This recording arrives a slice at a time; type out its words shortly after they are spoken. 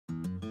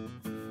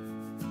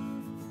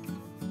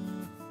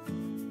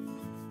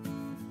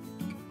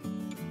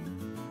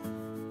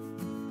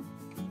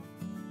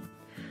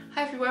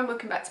Hi everyone,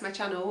 welcome back to my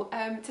channel.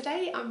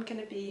 Today I'm going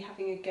to be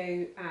having a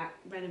go at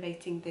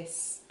renovating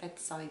this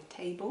bedside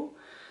table,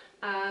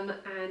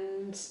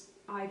 and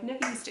I've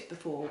never used it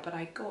before, but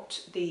I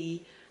got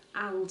the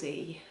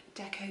Aldi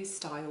Deco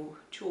style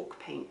chalk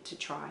paint to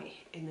try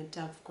in the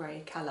dove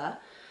grey colour.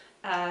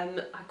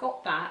 I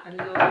got that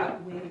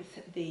along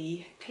with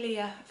the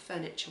clear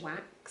furniture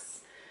wax.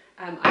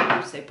 I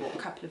also bought a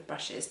couple of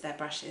brushes. Their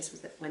brushes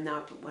was when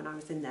I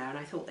was in there, and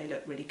I thought they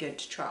looked really good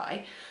to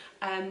try.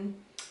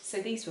 So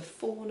these were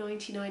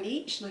 $4.99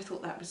 each, and I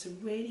thought that was a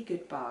really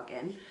good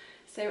bargain.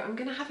 So I'm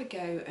going to have a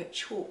go at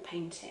chalk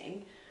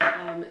painting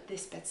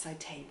this bedside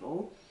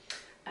table.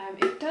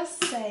 It does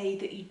say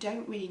that you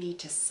don't really need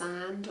to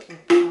sand or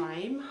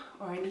prime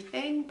or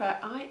anything, but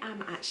I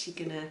am actually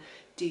going to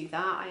do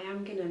that. I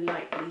am going to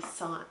lightly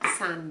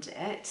sand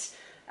it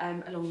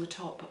along the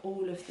top,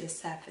 all of the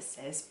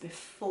surfaces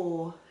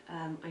before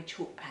I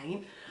chalk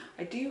paint.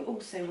 I do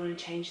also want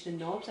to change the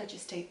knobs. I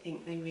just don't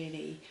think they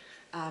really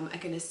are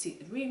going to suit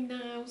the room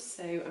now,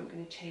 so I'm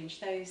going to change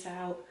those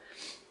out.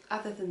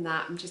 Other than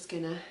that, I'm just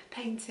going to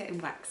paint it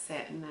and wax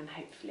it, and then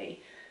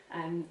hopefully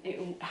it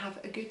will have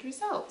a good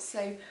result.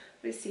 So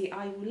we'll see.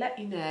 I will let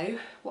you know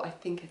what I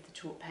think of the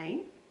chalk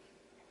paint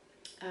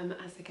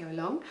as I go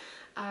along,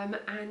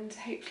 and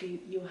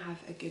hopefully you'll have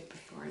a good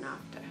before and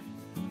after.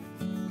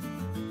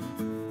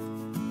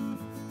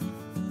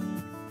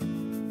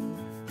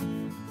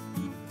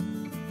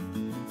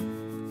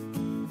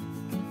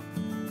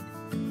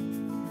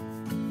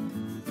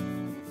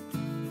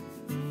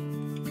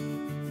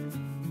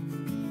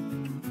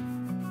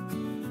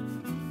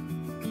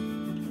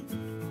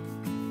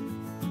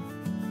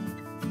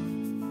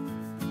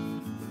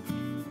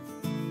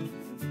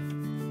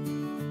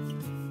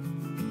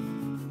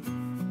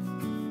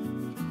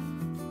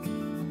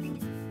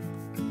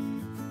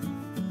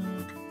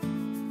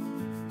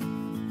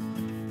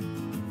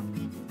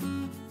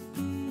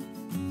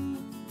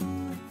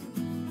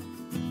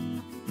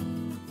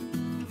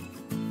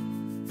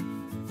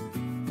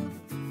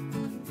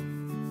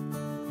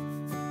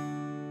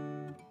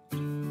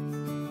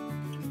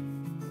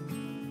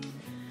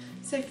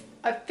 So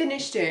I've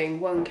finished doing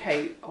one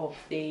coat of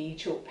the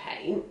chalk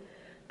paint,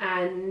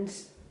 and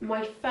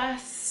my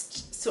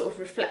first sort of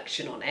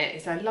reflection on it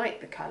is I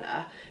like the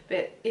colour,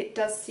 but it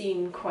does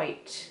seem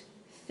quite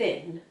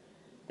thin,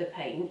 the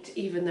paint,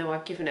 even though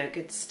I've given it a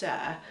good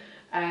stir.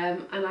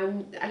 And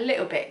I'm a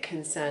little bit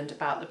concerned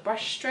about the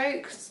brush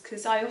strokes,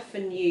 because I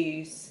often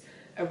use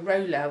a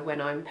roller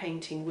when I'm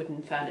painting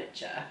wooden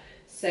furniture,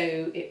 so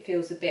it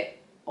feels a bit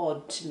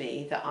odd to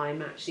me that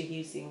I'm actually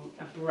using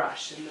a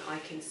brush and that I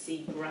can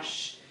see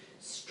brush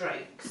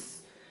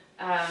strokes,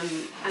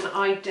 and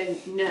I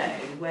don't know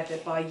whether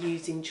by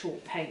using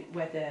chalk paint,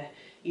 whether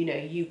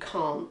you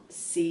can't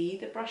see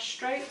the brush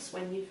strokes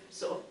when you've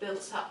sort of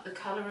built up the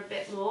colour a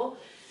bit more.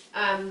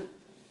 I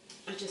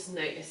just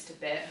noticed a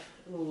bit.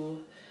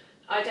 Ooh,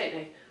 I don't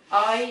know.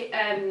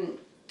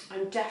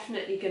 I'm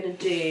definitely going to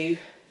do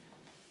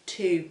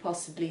 2,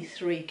 possibly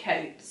 3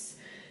 coats,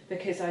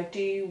 because I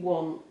do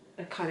want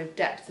a kind of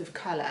depth of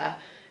colour,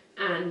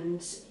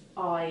 and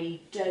I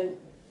don't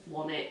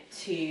want it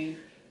to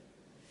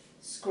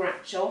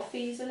scratch off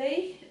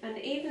easily. And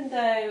even though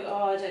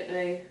I don't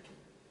know,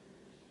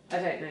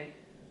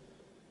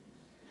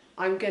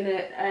 I'm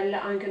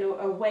gonna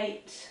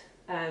await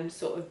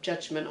sort of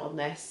judgment on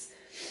this.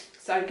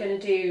 So I'm going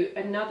to do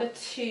another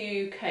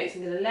 2 coats.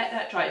 I'm going to let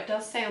that dry. It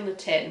does say on the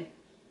tin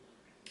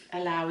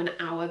allow an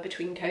hour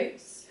between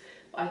coats.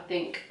 I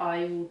think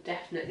I will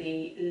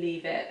definitely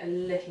leave it a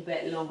little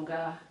bit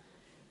longer,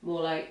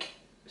 more like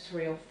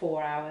 3 or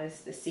 4 hours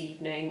this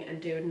evening,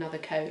 and do another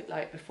coat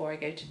like before I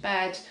go to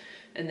bed,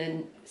 and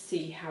then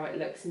see how it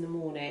looks in the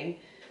morning.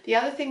 The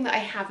other thing that I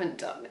haven't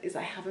done is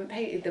I haven't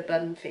painted the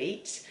bun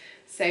feet,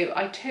 so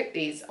I took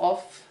these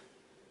off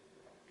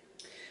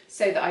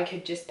so that I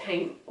could just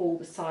paint all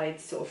the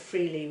sides sort of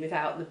freely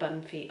without the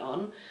bun feet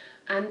on,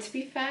 and to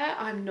be fair,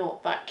 I'm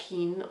not that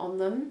keen on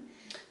them.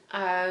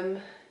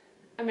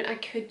 I mean, I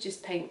could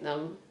just paint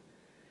them.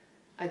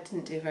 I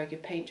didn't do a very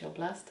good paint job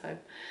last time.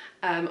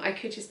 I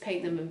could just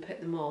paint them and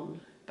put them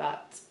on,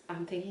 but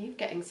I'm thinking of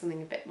getting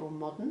something a bit more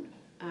modern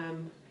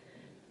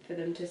for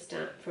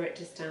it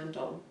to stand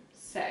on.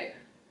 So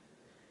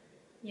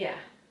yeah,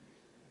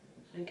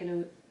 I'm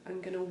gonna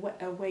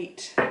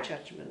await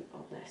judgment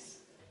on this.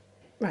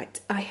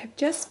 Right, I have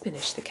just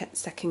finished the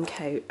second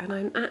coat, and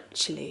I'm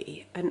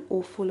actually an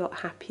awful lot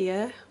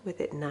happier with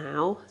it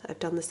now that I've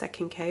done the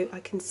second coat.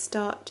 I can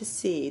start to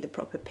see the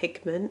proper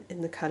pigment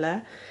in the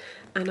colour,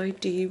 and I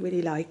do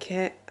really like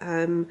it.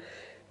 I'm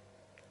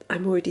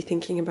already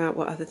thinking about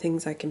what other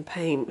things I can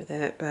paint with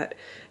it, but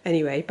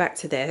anyway, back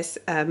to this.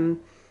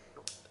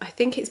 I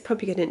think it's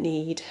probably going to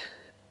need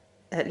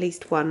at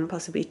least 1,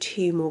 possibly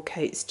 2 more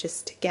coats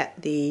just to get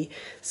the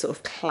sort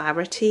of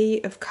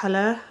clarity of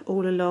colour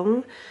all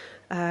along.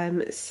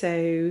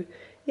 So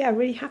yeah,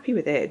 really happy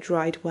with it. It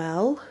dried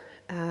well,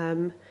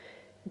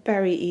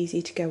 very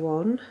easy to go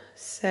on.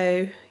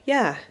 So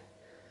yeah,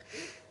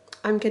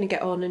 I'm going to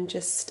get on and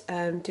just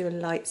do a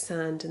light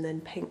sand and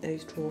then paint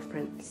those drawer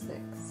fronts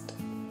next.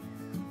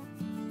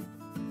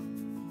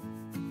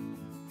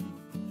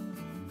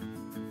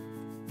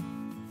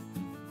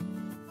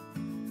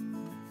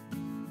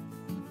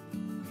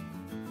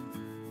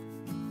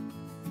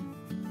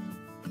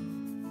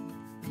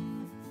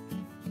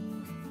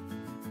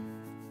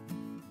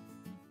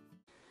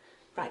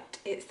 Right,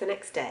 it's the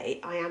next day.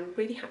 I am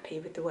really happy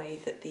with the way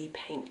that the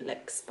paint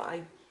looks, but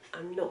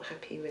I'm not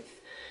happy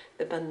with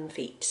the bun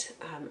feet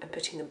and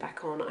putting them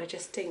back on. I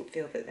just don't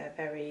feel that they're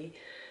very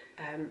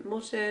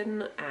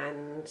modern,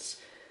 and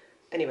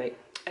anyway,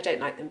 I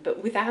don't like them.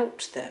 But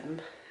without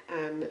them,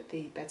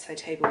 the bedside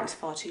table was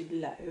far too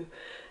low.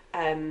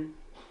 I'm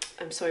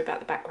sorry about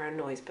the background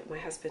noise, but my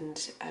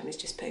husband is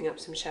just putting up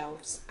some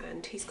shelves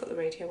and he's got the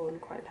radio on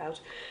quite loud.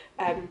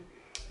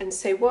 And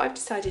so what I've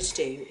decided to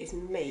do is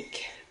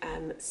make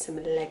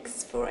some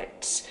legs for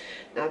it.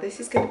 Now this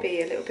is going to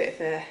be a little bit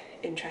of an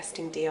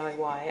interesting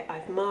DIY.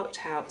 I've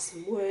marked out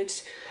some wood.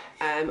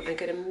 I'm going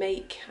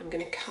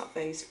to cut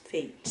those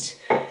feet,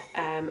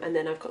 and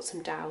then I've got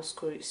some dowel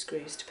screws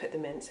to put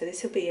them in. So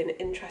this will be an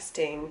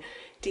interesting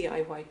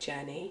DIY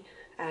journey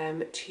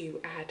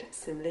to add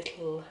some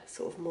little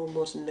sort of more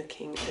modern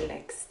looking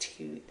legs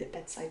to the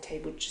bedside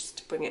table, just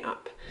to bring it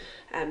up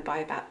by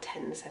about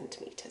 10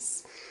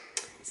 centimetres.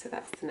 So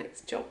that's the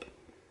next job.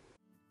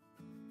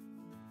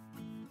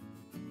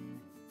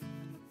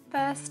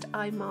 First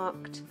I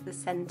marked the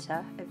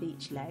centre of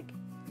each leg,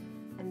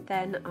 and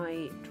then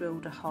I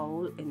drilled a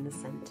hole in the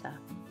centre.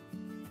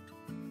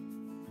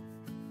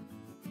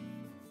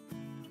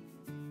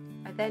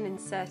 I then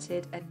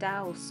inserted a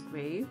dowel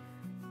screw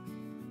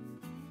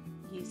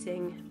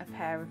using a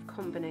pair of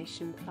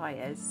combination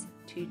pliers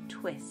to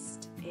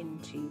twist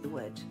into the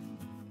wood.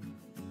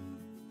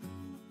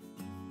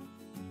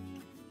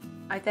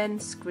 I then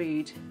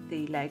screwed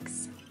the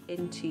legs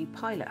into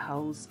pilot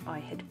holes I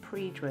had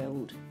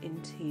pre-drilled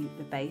into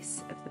the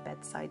base of the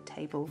bedside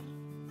table.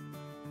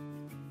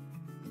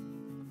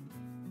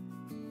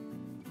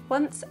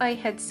 Once I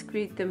had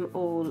screwed them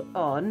all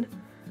on,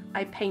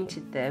 I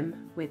painted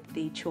them with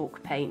the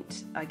chalk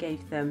paint. I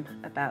gave them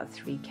about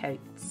 3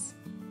 coats.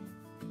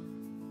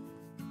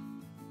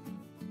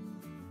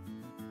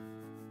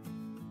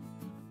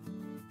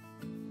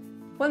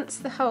 Once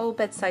the whole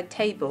bedside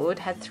table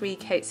had 3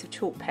 coats of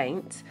chalk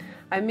paint,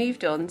 I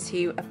moved on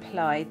to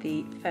apply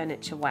the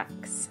furniture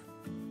wax.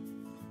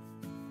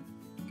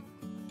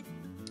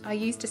 I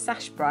used a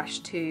sash brush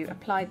to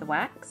apply the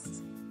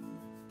wax.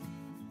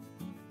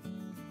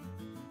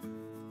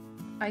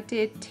 I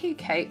did 2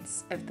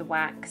 coats of the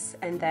wax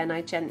and then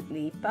I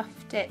gently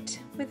buffed it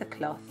with a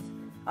cloth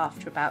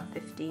after about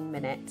 15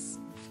 minutes.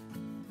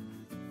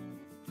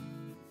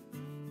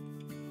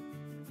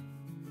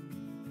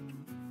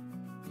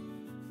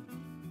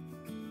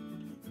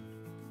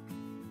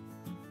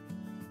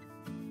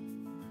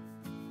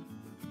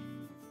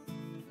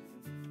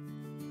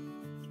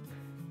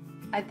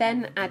 I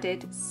then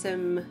added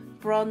some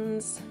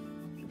bronze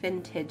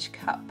vintage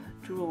cup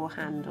drawer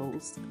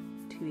handles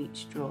to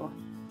each drawer.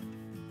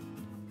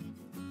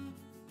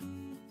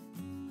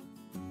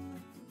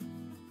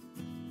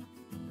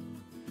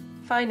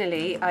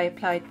 Finally, I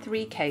applied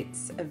 3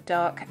 coats of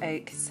dark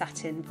oak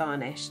satin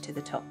varnish to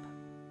the top.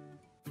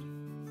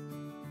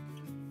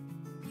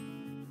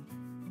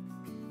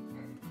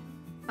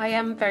 I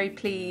am very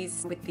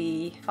pleased with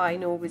the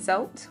final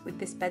result with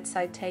this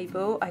bedside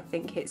table. I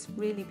think it's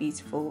really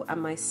beautiful and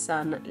my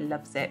son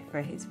loves it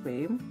for his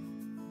room.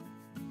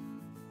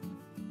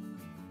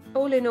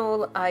 All in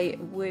all, I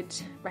would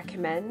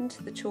recommend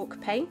the chalk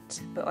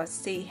paint, but I'll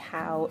see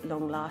how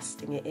long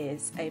lasting it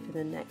is over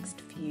the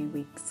next few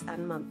weeks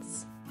and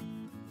months.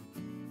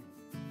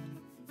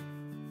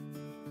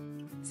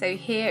 So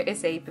here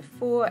is a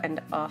before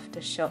and after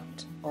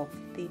shot of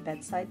the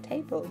bedside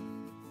table.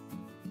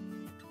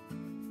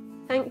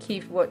 Thank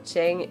you for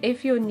watching.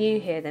 If you're new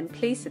here, then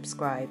please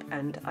subscribe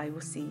and I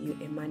will see you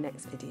in my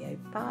next video.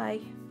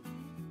 Bye.